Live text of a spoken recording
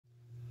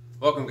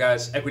Welcome,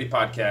 guys. Equity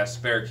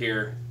Podcast. Barrick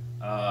here.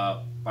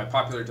 By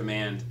popular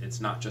demand, it's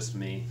not just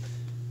me.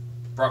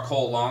 Brought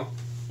Cole along.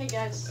 Hey,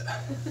 guys.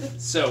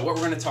 So what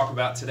we're going to talk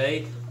about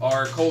today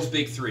are Cole's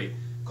Big Three.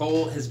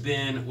 Cole has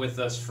been with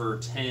us for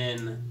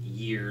 10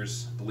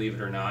 years, believe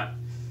it or not.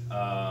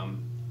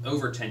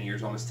 Over 10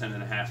 years, almost 10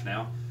 and a half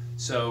now.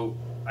 So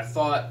I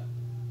thought,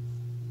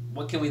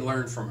 what can we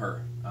learn from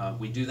her?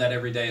 We do that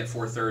every day at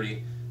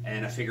 4:30,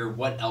 and I figured,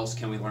 what else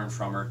can we learn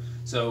from her?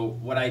 So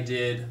what I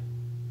did,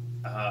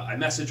 I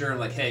messaged her and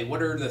like, hey,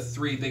 what are the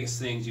three biggest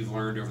things you've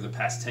learned over the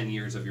past 10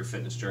 years of your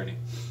fitness journey?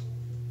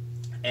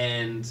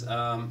 And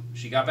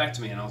she got back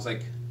to me, and I was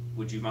like,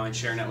 would you mind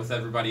sharing that with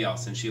everybody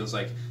else? And she was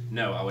like,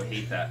 no, I would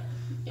hate that.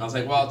 I was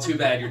like, well, too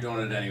bad you're doing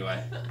it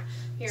anyway.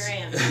 Here I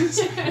am.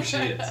 So here she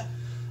is.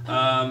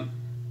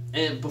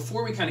 And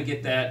before we kind of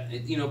get that,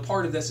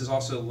 part of this is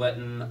also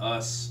letting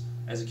us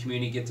as a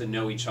community get to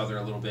know each other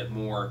a little bit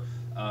more.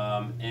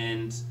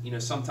 And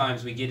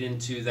sometimes we get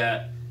into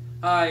that,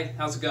 hi,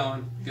 how's it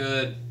going?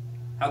 Good.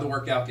 How'd the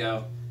workout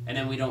go? And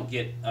then we don't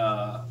get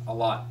a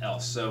lot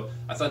else. So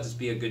I thought this would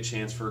be a good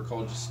chance for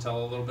Cole just to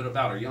tell a little bit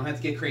about her. You don't have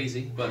to get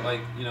crazy, but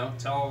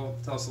tell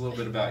us a little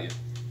bit about you.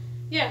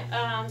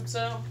 Yeah,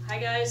 so hi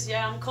guys.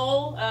 Yeah, I'm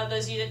Cole.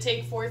 Those of you that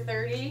take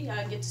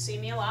 4:30 get to see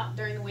me a lot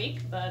during the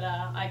week, but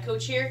I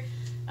coach here.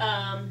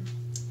 I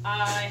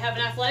have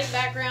an athletic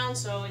background,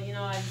 so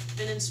I've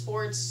been in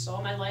sports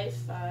all my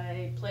life.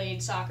 I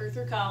played soccer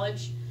through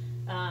college.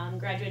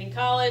 Graduating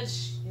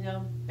college,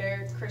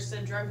 Barrett,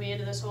 Krista drugged me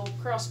into this whole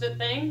CrossFit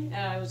thing.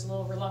 I was a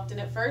little reluctant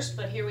at first,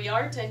 but here we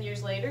are 10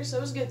 years later, so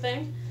it was a good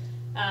thing.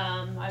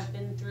 I've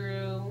been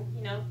through,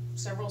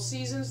 several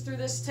seasons through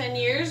this 10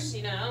 years,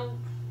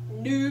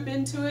 noob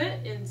into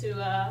it, into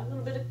a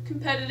little bit of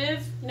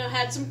competitive,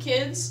 had some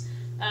kids,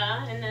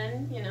 and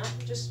then,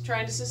 just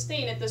trying to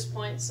sustain at this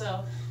point.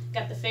 So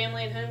got the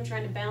family at home,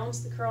 trying to balance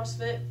the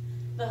CrossFit,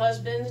 the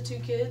husband, the two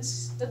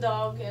kids, the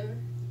dog, and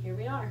here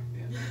we are.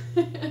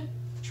 Yeah.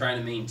 Trying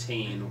to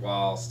maintain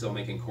while still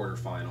making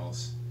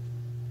quarterfinals,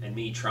 and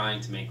me trying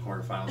to make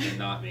quarterfinals and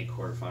not make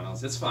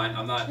quarterfinals. It's fine.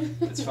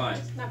 It's fine.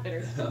 Not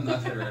bitter. I'm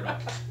not bitter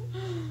at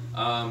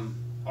all.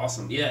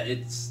 Awesome. Yeah,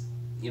 it's,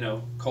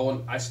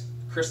 Cole,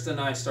 Krista and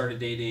I started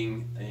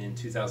dating in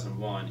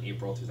 2001,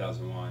 April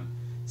 2001.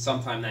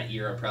 Sometime that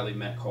year I probably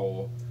met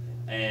Cole.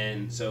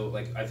 And so,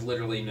 I've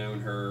literally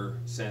known her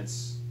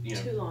since,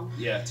 Too long.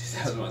 Yeah,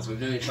 2001. So we've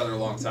known each other a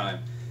long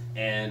time.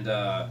 And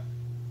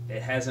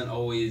it hasn't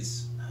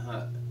always,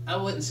 I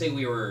wouldn't say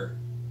we were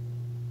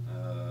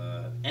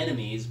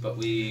enemies, but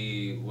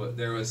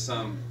there was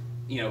some,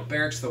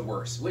 Barrett's the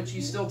worst, which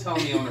you still tell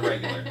me on the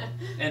regular.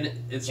 And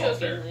it's all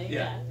fair.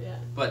 Yeah.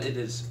 But it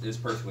is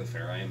perfectly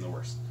fair. I am the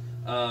worst.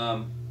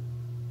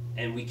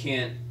 And we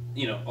can't,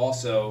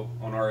 also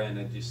on our end,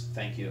 I just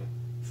thank you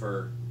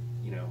for,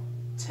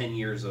 10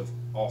 years of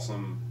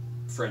awesome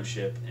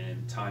friendship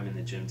and time in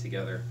the gym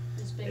together.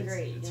 It's been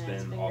great. It's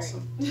been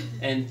awesome.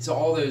 And to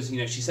all those,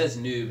 she says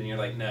noob, and you're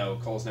like, no,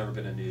 Cole's never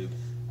been a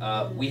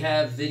noob. We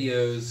have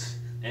videos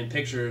and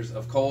pictures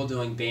of Cole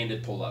doing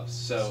banded pull-ups.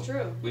 So it's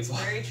true. It's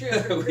very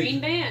true.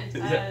 Green band.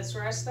 That's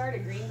where I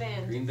started. Green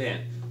band. Green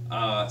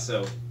band.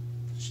 So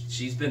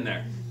she's been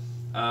there.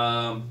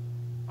 All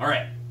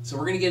right. So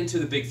we're gonna get into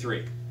the big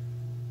three.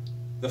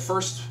 The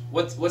first,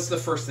 what's the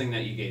first thing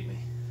that you gave me?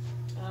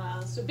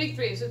 So big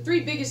three. So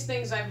three biggest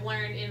things I've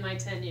learned in my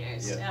 10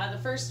 years. Yeah. The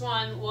first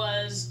one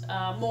was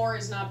more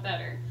is not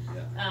better.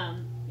 Yeah.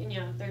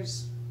 And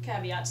there's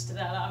caveats to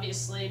that,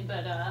 obviously,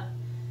 but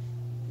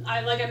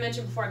like I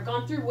mentioned before, I've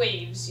gone through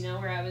waves,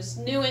 where I was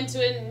new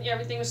into it and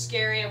everything was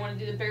scary. I wanted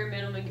to do the bare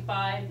minimum and get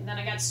by. And then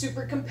I got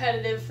super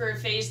competitive for a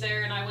phase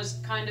there, and I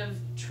was kind of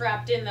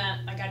trapped in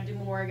that. I got to do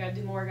more. I got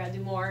to do more. I got to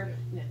do more.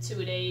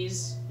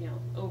 2-a-days,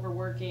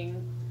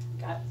 overworking.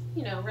 Got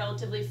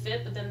relatively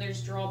fit, but then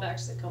there's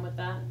drawbacks that come with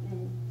that.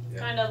 And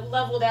kind of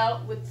leveled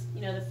out with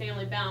the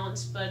family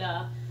balance, but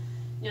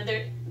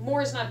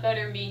more is not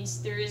better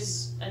means there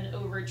is an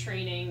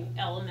overtraining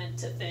element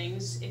to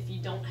things if you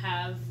don't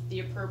have the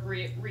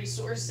appropriate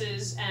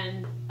resources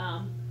and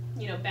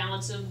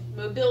balance of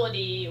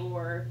mobility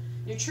or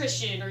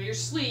nutrition or your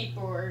sleep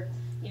or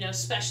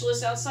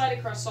specialists outside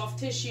across soft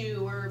tissue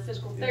or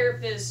physical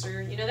therapists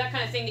or that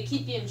kind of thing to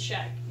keep you in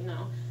check.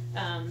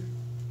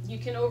 You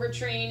can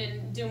overtrain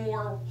and do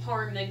more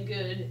harm than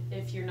good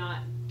if you're not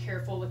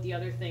careful with the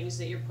other things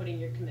that you're putting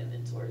your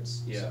commitment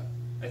towards. Yeah.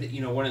 I think,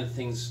 one of the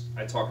things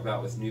I talk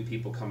about with new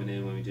people coming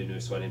in when we do No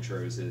Sweat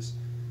intros is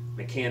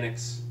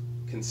mechanics,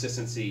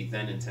 consistency,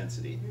 then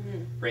intensity.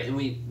 Mm-hmm. Right? And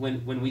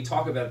when we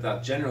talk about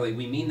that, generally,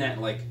 we mean that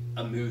like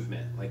a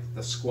movement, like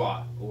the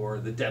squat or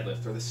the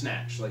deadlift or the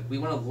snatch. Like, we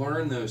want to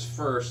learn those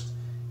first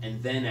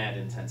and then add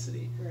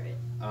intensity. Right.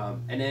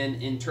 And then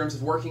in terms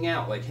of working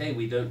out, like, hey,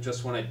 we don't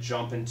just want to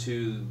jump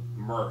into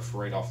Murph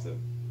right off the,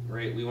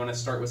 right? We want to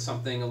start with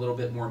something a little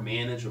bit more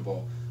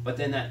manageable. But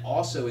then that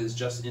also is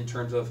just in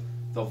terms of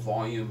the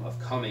volume of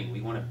coming.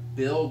 We want to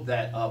build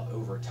that up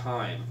over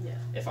time. Yeah.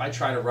 If I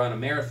try to run a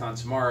marathon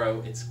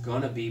tomorrow, it's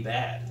going to be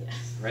bad,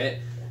 right?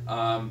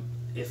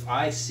 If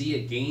I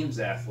see a games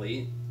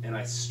athlete and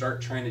I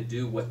start trying to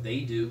do what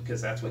they do,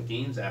 because that's what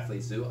games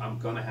athletes do, I'm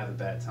going to have a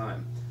bad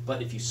time.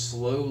 But if you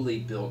slowly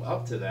build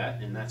up to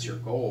that, and that's your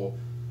goal,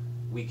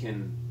 we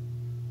can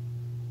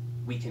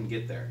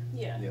get there.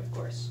 Yeah, of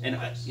course. And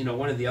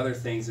one of the other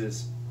things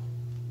is,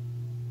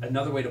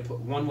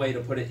 one way to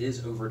put it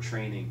is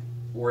overtraining,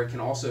 or it can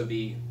also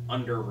be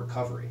under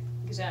recovery.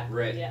 Exactly.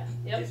 Right. Yeah.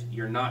 Yep. If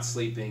you're not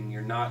sleeping,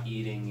 you're not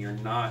eating, you're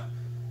not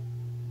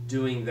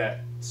doing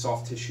that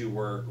soft tissue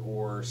work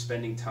or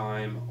spending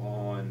time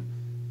on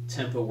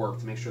tempo work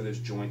to make sure those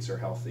joints are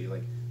healthy,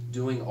 like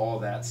doing all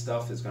that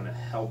stuff is going to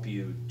help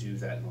you do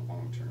that in the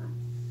long term.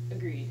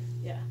 Agreed.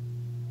 Yeah.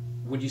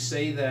 Would you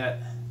say that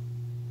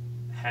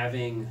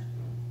having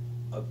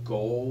a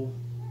goal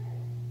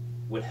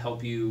would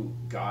help you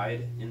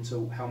guide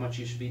into how much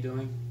you should be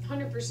doing?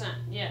 100%.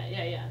 Yeah.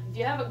 If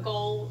you have a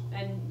goal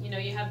and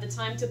you have the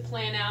time to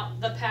plan out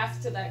the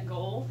path to that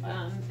goal,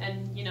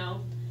 and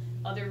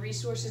other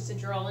resources to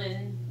draw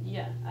in,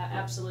 yeah,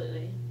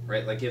 absolutely.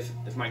 Right. Like if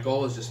my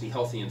goal is just to be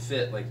healthy and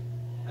fit, like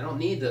I don't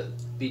need to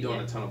be doing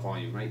Yeah. a ton of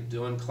volume. Right.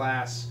 Doing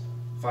class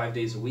 5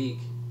 days a week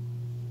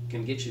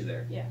can get you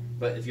there. Yeah.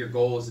 But if your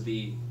goal is to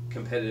be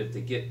competitive, to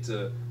get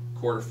to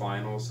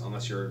quarterfinals,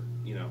 unless you're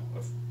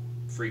a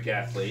freak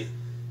athlete,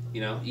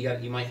 you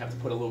might have to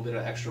put a little bit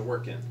of extra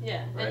work in.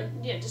 Yeah. Right?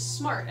 And just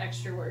smart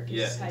extra work is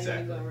Yeah, how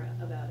exactly. you want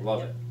to go about it. Love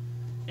Yep.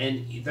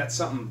 it. And that's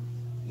something,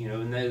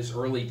 in those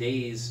early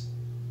days,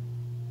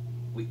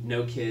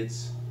 no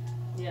kids.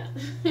 Yeah.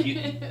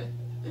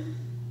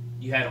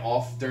 You had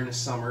off during the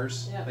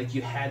summers. Yeah. Like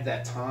you had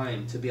that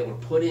time to be able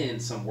to put in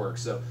some work.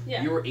 So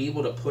Yeah. you were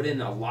able to put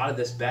in a lot of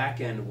this back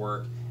end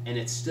work, and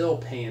it's still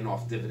paying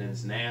off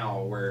dividends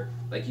now where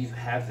like you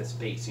have this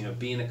base,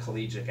 being a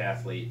collegiate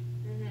athlete,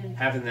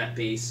 having that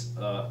base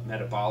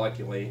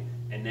metabolically,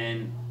 and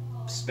then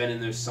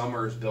spending those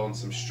summers building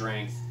some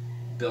strength,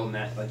 building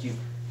that, like you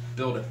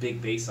build a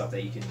big base up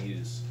that you can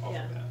use off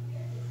Yeah. of that.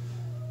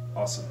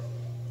 Awesome.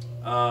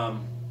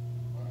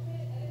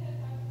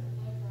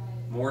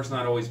 More's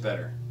not always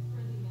better.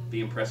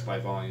 Be impressed by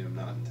volume,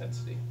 not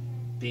intensity.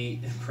 Be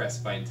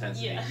impressed by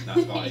intensity, Yeah. not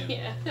volume.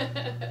 Yeah.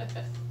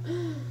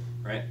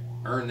 Right?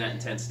 Earn that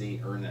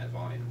intensity, earn that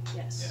volume.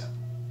 Yes.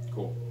 Yeah.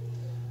 Cool.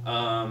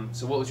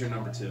 So what was your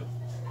number 2?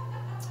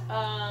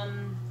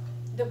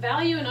 The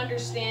value in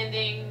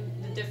understanding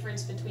the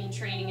difference between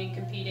training and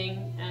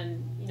competing,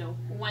 and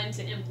when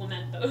to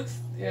implement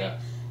both. Yeah.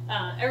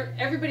 Right?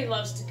 Everybody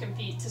loves to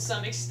compete to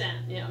some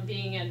extent.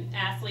 Being an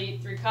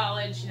athlete through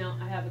college,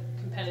 I have a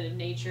competitive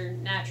nature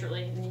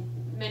naturally, and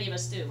many of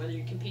us do. Whether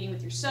you're competing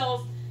with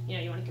yourself,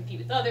 you want to compete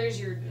with others,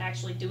 you're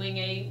actually doing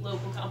a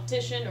local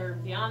competition or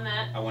beyond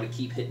that. I want to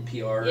keep hitting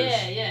PRs.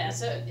 Yeah.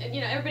 So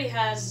everybody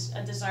has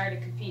a desire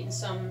to compete in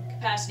some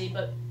capacity,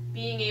 but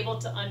being able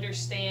to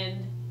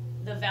understand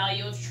the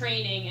value of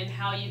training and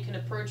how you can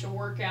approach a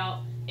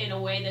workout in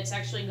a way that's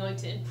actually going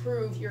to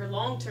improve your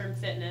long-term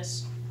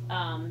fitness,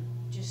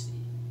 just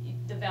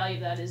the value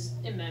of that is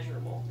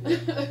immeasurable.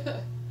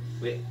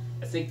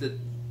 I think that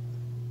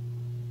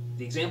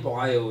the example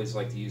I always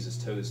like to use is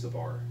toes to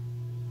bar.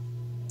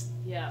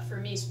 Yeah, for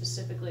me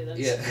specifically, that's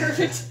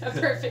Yeah. a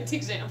perfect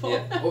example.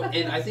 Yeah,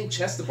 and I think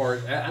chest to bar,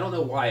 I don't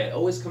know why, I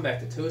always come back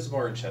to toes to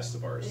bar and chest to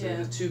bars. They're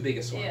Yeah. the two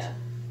biggest ones. Yeah.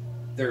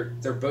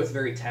 They're both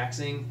very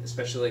taxing,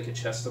 especially like a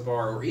chest to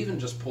bar, or even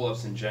just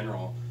pull-ups in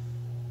general,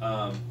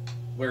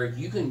 where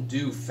you can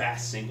do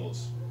fast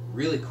singles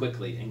really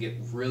quickly and get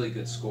really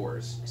good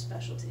scores. My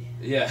specialty.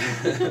 Yeah.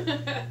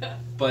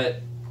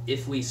 But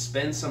if we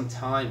spend some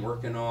time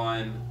working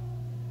on,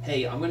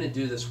 hey, I'm going to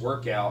do this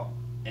workout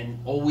and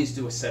always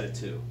do a set of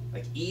 2.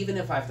 Like even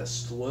if I have to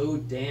slow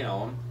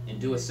down and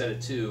do a set of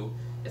 2,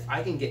 if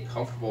I can get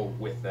comfortable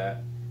with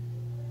that,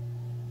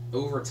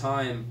 over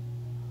time,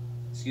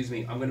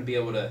 I'm going to be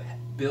able to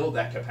build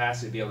that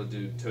capacity to be able to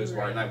do toes to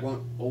bar, and I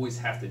won't always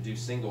have to do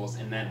singles,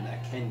 and then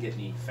that can get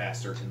me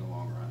faster in the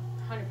long run.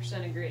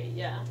 100% agree,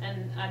 yeah.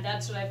 And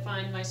that's what I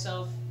find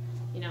myself,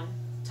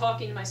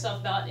 talking to myself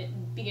about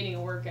at beginning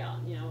a workout.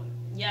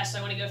 Yes,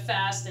 I want to go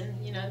fast, and,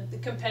 the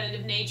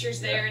competitive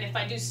nature's there, Yeah. and if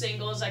I do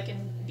singles, I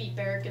can beat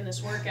Barrick in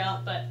this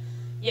workout. But,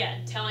 yeah,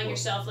 telling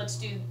yourself, let's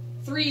do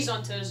 3s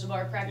on toes to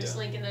bar, practice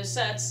linking those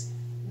sets.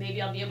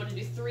 Maybe I'll be able to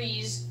do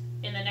 3s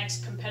in the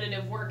next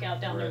competitive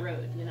workout down the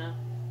road,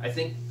 I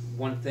think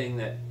one thing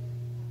that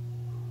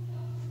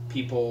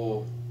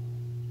people,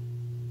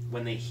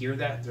 when they hear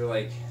that, they're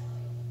like,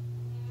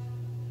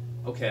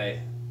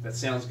 okay, that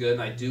sounds good,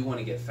 and I do want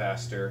to get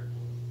faster.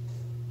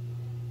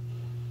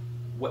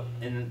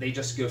 And they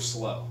just go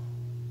slow.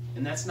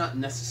 And that's not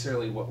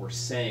necessarily what we're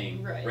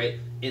saying, right?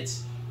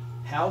 It's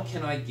how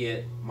can I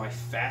get my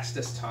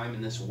fastest time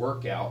in this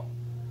workout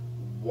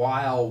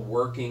while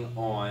working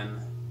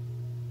on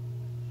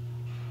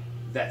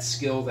that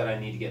skill that I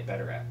need to get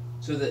better at.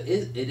 So that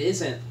it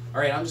isn't, all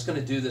right, I'm just going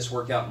to do this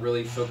workout and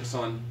really focus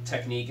on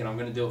technique, and I'm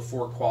going to do it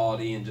for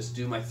quality and just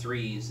do my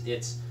 3s.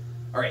 It's,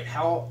 all right,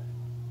 how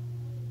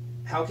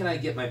can I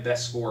get my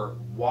best score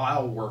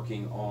while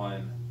working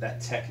on that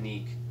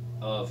technique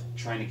of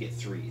trying to get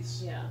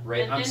 3s? Yeah.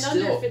 Right? And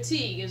under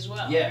fatigue as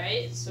well, Yeah.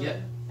 right? So, Yeah.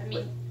 I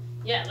mean,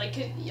 Yeah, like,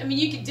 I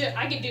mean,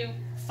 I could do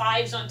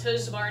 5s on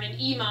toes to bar and an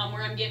EMOM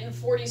where I'm getting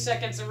 40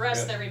 seconds of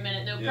rest every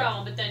minute, no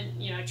problem. But then,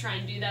 I try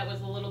and do that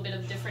with a little bit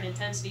of different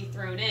intensity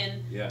thrown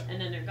in,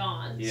 and then they're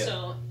gone. Yeah.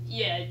 So,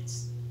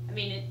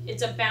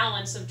 it's a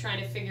balance of trying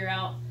to figure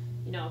out,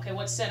 okay,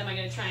 what set am I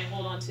going to try and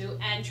hold on to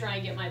and try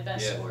and get my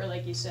best score,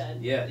 like you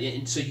said. Yeah,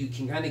 and so you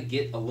can kind of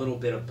get a little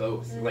bit of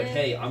both. Like,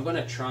 hey, I'm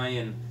gonna try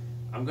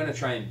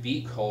and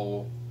beat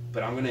Cole,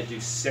 but I'm gonna do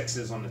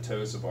 6s on the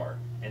toes to bar,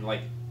 and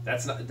like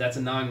that's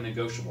a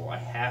non-negotiable. I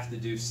have to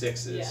do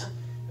 6s,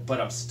 but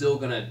I'm still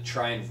gonna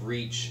try and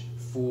reach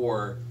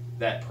for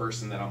that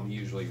person that I'm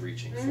usually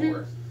reaching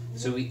for.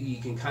 So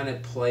you can kind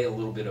of play a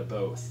little bit of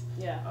both.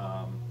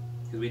 Yeah.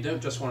 Because we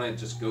don't just want to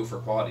just go for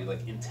quality.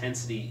 Like,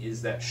 intensity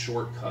is that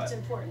shortcut. It's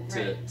important,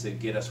 to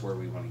get us where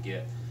we want to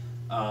get.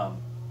 I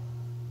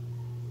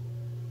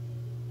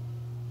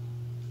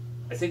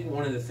think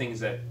one of the things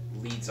that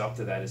leads up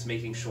to that is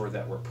making sure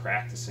that we're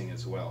practicing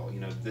as well.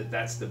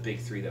 That's the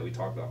big 3 that we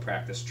talked about: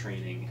 practice,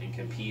 training, and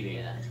competing.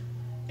 Yeah.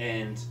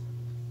 And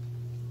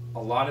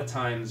a lot of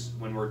times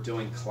when we're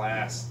doing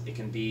class, it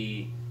can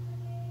be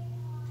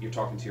you're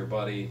talking to your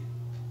buddy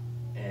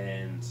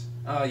and,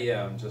 oh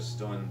yeah, I'm just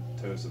doing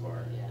toes to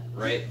bar,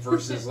 right?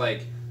 Versus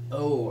like,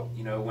 oh,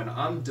 when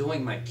I'm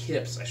doing my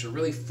kips, I should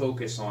really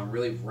focus on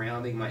really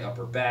rounding my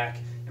upper back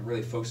and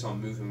really focus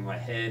on moving my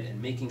head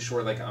and making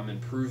sure like I'm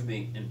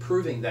improving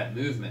that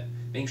movement,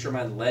 making sure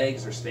my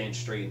legs are staying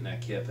straight in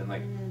that kip, and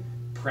like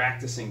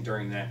practicing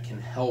during that can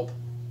help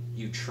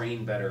you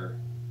train better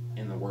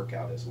in the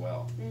workout as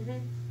well.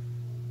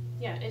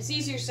 Yeah, it's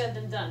easier said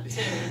than done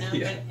too,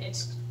 but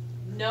it's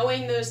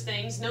knowing those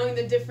things, knowing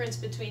the difference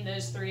between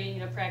those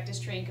 3, practice,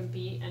 train,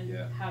 compete, and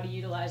how to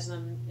utilize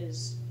them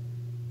is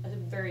a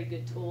very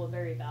good tool,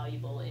 very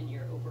valuable in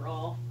your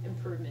overall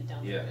improvement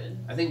down the road.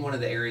 I think one of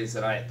the areas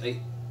that I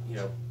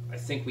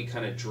think we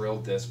kind of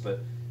drilled this,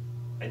 but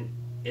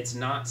it's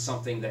not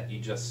something that you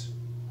just,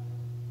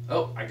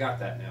 oh, I got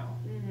that now.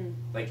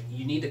 Like,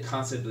 you need to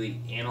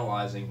constantly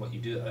analyzing what you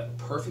do. A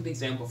perfect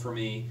example for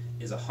me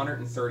is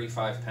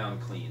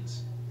 135-pound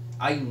cleans.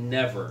 I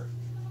never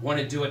want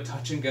to do a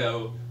touch and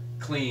go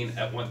clean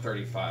at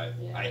 135.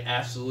 I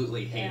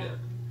absolutely hate it.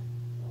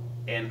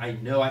 And I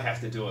know I have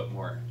to do it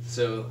more.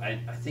 So I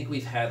think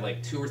we've had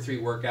like 2 or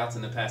 3 workouts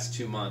in the past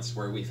 2 months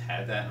where we've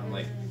had that, and I'm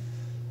like,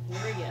 here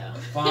we go.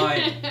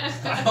 Fine,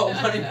 I don't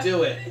want to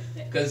do it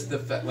because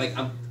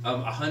I'm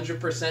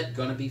 100%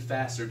 gonna be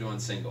faster doing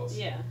singles.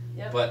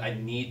 But I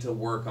need to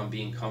work on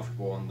being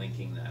comfortable and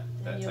linking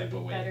that type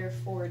of weight. Better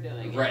for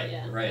doing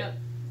it. Right.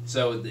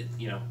 So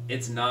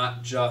it's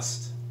not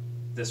just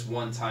this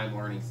one-time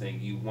learning thing.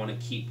 You want to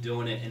keep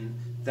doing it, and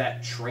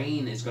that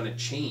train is going to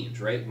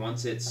change, right?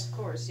 Once it's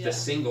the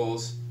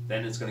singles,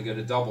 then it's going to go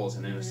to doubles,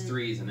 and then it's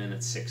 3s, and then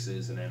it's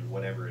 6s, and then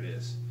whatever it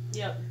is.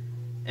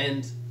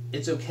 And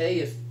it's okay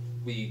if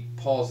we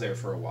pause there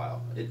for a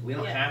while. We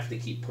don't have to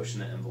keep pushing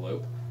the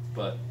envelope,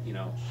 but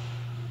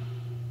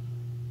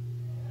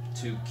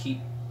to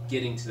keep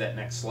getting to that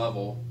next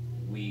level,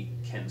 we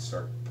can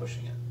start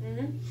pushing it.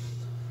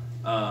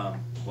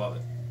 Love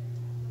it.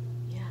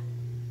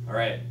 All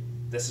right.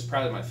 This is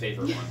probably my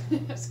favorite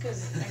one. That's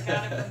because I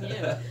got it from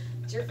you.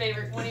 It's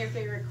one of your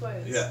favorite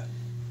quotes.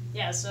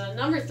 Yeah, so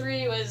number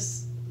 3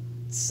 was,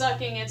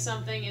 sucking at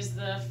something is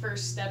the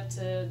first step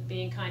to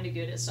being kind of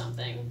good at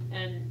something.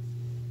 And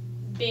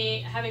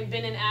having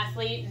been an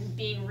athlete and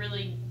being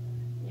really,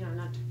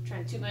 not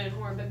trying to toot my own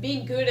horn, but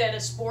being good at a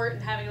sport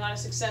and having a lot of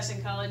success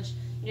in college,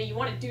 you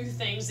want to do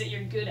things that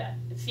you're good at.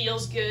 It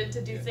feels good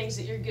to do things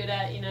that you're good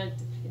at.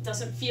 It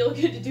doesn't feel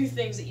good to do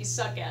things that you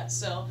suck at.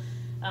 So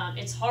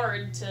it's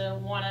hard to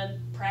want to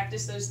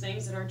practice those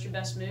things that aren't your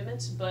best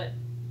movements, but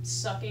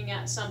sucking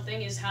at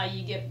something is how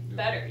you get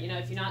better.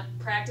 If you're not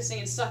practicing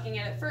and sucking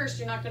at it first,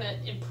 you're not going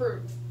to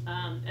improve.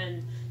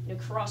 And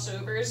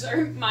crossovers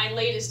are my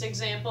latest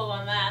example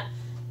on that.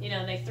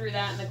 They threw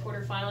that in the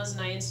quarterfinals,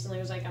 and I instantly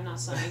was like, I'm not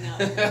signing up.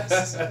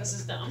 This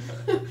is dumb.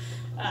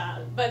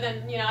 But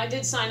then, I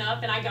did sign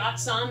up, and I got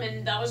some,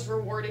 and that was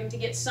rewarding to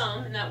get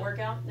some in that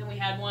workout. And then we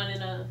had one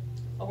in a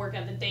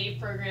workout, the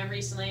Dave program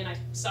recently, and I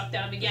sucked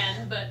at them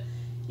again. But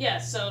yeah,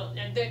 so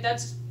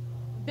that's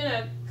been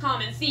a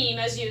common theme.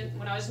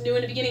 When I was new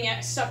in the beginning,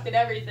 I sucked at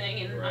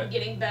everything, and I'm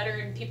getting better,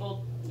 and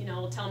people,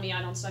 will tell me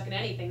I don't suck at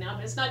anything now,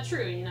 but it's not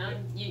true.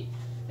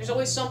 There's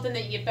always something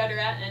that you get better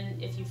at,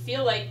 and if you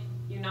feel like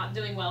you're not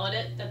doing well at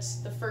it, that's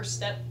the first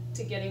step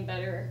to getting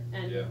better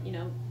and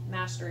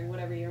mastering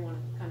whatever you want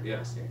to kind of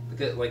master.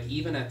 Because like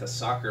even at the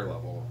soccer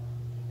level,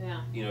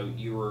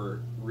 you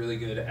were really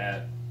good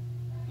at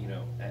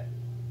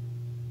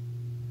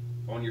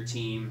on your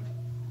team,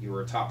 you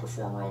were a top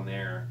performer on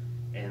there,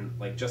 and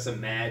like just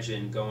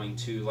imagine going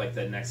to like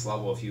the next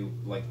level if you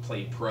like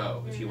played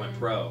pro, if you went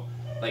pro,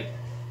 like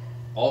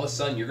all of a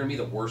sudden you're gonna be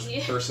the worst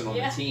person on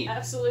the team,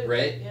 absolutely,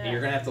 right? And you're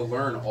gonna have to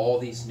learn all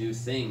these new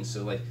things.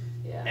 So like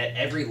at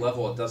every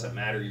level, it doesn't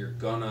matter. You're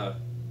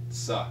gonna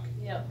suck,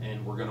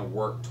 and we're gonna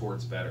work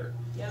towards better.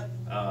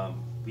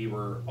 We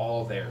were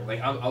all there.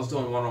 Like I was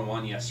doing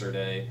one-on-one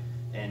yesterday,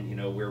 and you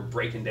know we were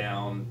breaking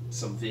down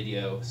some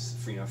videos,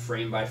 for, you know,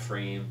 frame by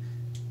frame,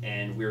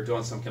 and we were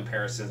doing some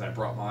comparisons. I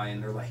brought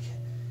mine. They're like,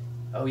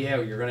 "Oh yeah,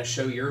 you're gonna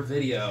show your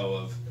video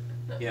of,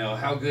 you know,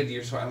 how good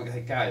you're." I'm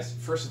like, guys,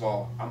 first of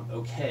all, I'm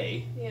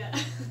okay. Yeah.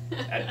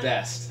 At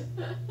best,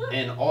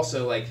 and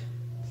also like,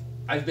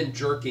 I've been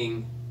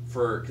jerking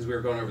because we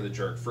were going over the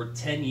jerk for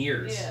 10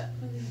 years. Yeah.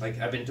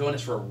 Like I've been doing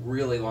this for a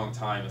really long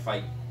time. If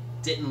I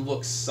didn't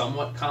look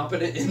somewhat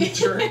competent in the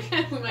jerk,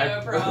 we might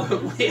have a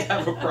problem. we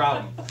have a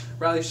problem.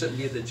 Probably shouldn't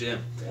be at the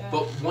gym. Yeah.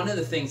 But one of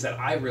the things that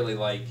I really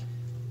like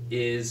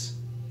is,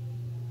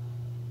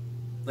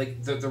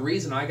 like, the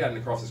reason I got into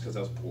CrossFit is because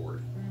I was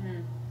bored.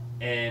 Mm-hmm.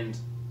 And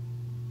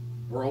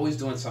we're always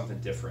doing something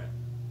different.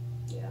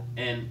 Yeah.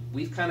 And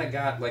we've kind of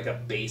got like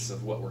a base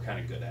of what we're kind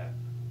of good at.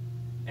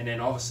 And then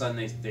all of a sudden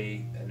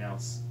they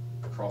announce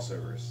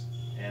crossovers.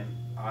 And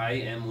I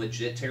am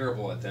legit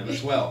terrible at them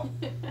as well.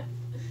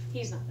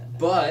 He's not that bad.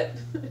 But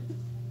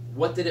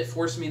what did it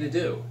force me to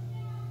do?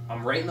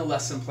 I'm writing a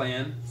lesson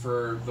plan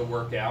for the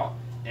workout,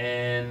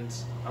 and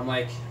I'm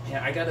like,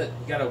 man, we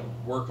gotta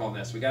work on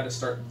this. We gotta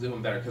start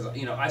doing better, because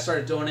you know I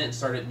started doing it and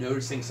started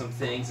noticing some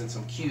things and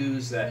some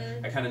cues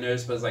that I kind of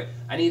noticed. But it's like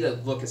I need to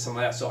look at some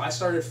of that. So I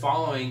started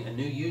following a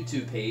new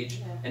YouTube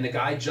page, and the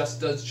guy just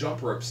does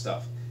jump rope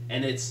stuff,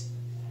 and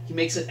he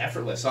makes it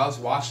effortless. So I was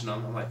watching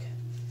him. I'm like,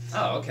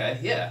 oh okay,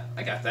 yeah,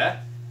 I got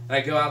that. And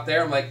I go out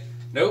there. I'm like,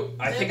 nope.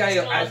 I think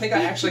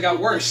I actually got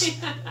worse.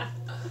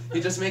 He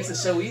just makes it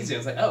so easy. I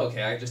was like, oh,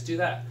 okay, I just do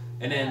that.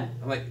 And then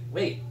I'm like,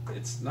 wait,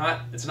 it's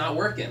not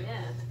working.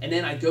 Yeah. And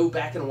then I go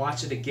back and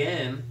watch it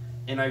again,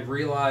 and I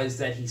realize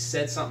that he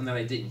said something that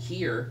I didn't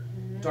hear.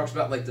 He talks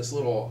about like this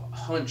little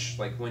hunch,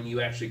 like when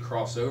you actually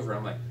cross over.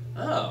 I'm like,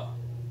 oh,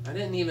 I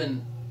didn't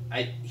even,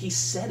 he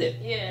said it.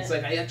 Yeah. It's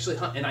like I actually,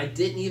 and I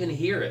didn't even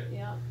hear it.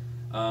 Yeah.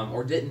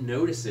 Or didn't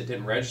notice it,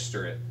 didn't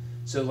register it.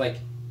 So like,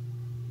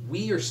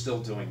 we are still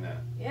doing that.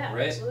 Yeah,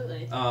 right?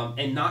 absolutely.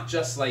 And not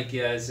just like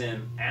as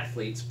in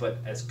athletes, but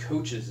as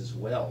coaches as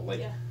well.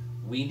 Like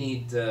we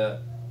need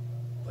to,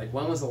 like,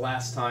 when was the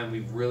last time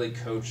we've really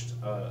coached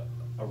a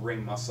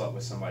ring muscle up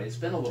with somebody? It's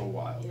been a little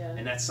while. Yeah.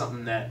 And that's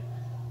something that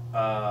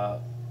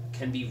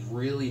can be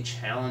really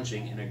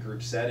challenging in a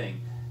group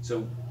setting.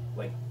 So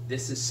like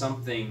this is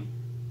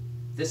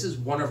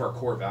one of our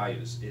core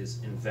values, is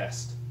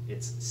invest.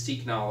 It's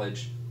seek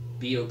knowledge,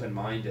 be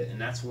open-minded,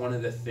 and that's one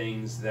of the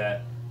things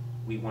that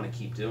we want to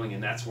keep doing,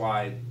 and that's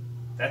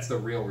the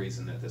real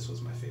reason that this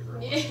was my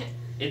favorite one. Yeah.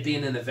 It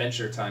being an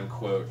Adventure Time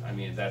quote, I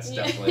mean, that's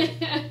definitely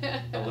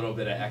a little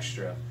bit of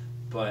extra,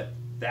 but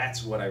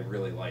that's what I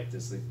really liked,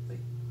 is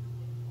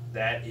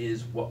that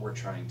is what we're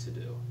trying to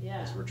do.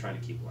 Yeah. Is we're trying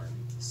to keep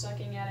learning.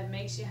 Sucking at it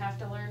makes you have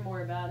to learn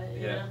more about it.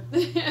 Yeah.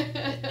 You know?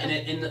 And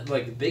in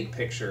like the big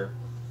picture,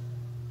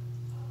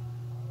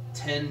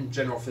 10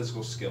 general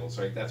physical skills,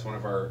 right? That's one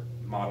of our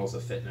models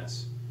of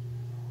fitness.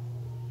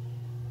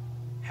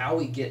 How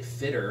we get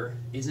fitter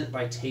isn't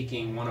by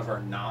taking one of our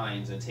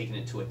 9s and taking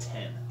it to a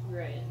 10.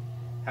 Right.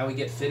 How we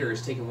get fitter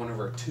is taking one of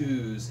our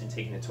 2s and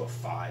taking it to a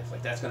 5.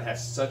 Like, that's going to have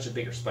such a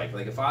bigger spike.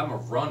 Like, if I'm a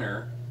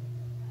runner,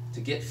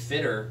 to get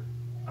fitter,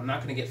 I'm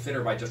not going to get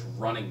fitter by just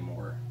running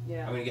more.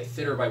 Yeah. I'm going to get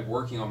fitter by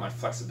working on my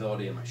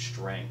flexibility and my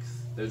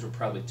strength. Those are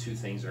probably 2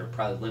 things that are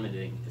probably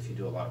limiting if you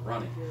do a lot of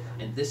running.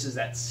 And this is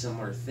that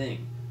similar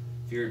thing.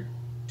 If you're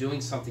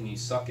doing something you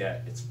suck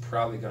at, it's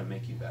probably going to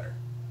make you better.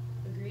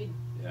 Agreed.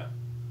 Yeah.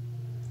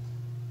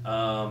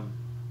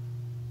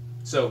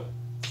 So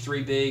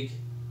 3 big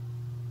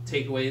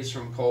takeaways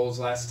from Cole's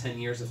last 10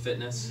 years of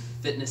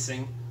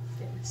fitnessing.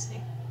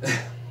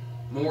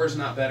 More is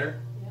not better.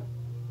 Yep.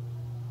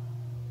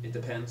 It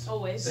depends.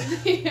 Always.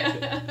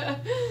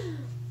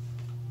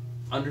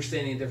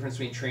 Understanding the difference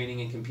between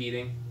training and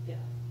competing. Yeah.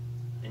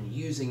 And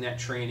using that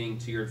training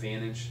to your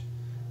advantage.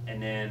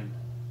 And then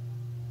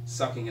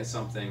sucking at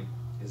something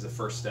is the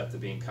first step to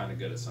being kind of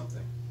good at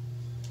something.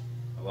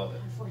 I love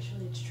it.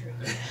 Unfortunately, it's true.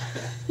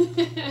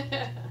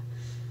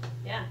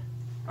 Yeah.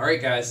 All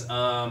right, guys.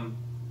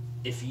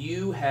 If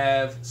you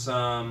have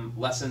some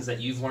lessons that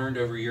you've learned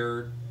over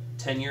your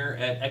tenure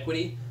at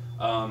Equity,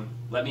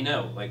 let me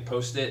know. Like,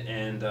 post it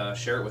and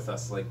share it with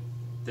us. Like,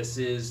 this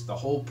is the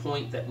whole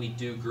point that we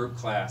do group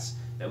class,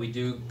 that we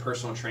do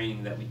personal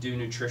training, that we do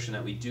nutrition,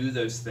 that we do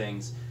those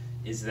things,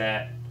 is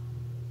that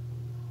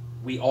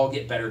we all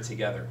get better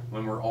together.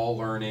 When we're all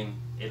learning,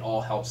 it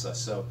all helps us.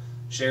 So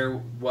share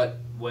what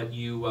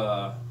you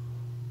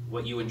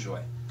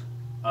enjoy.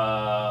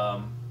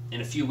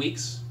 In a few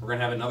weeks, we're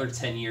gonna have another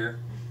 10-year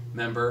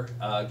member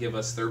give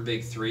us their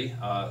big 3.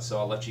 So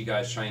I'll let you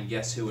guys try and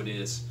guess who it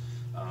is.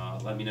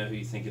 Let me know who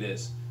you think it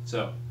is.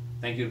 So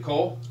thank you to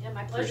Cole. Yeah,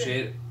 my pleasure.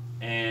 Appreciate it.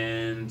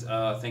 And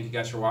thank you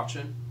guys for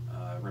watching.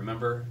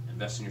 Remember,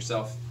 invest in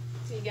yourself.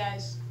 See you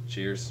guys.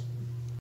 Cheers.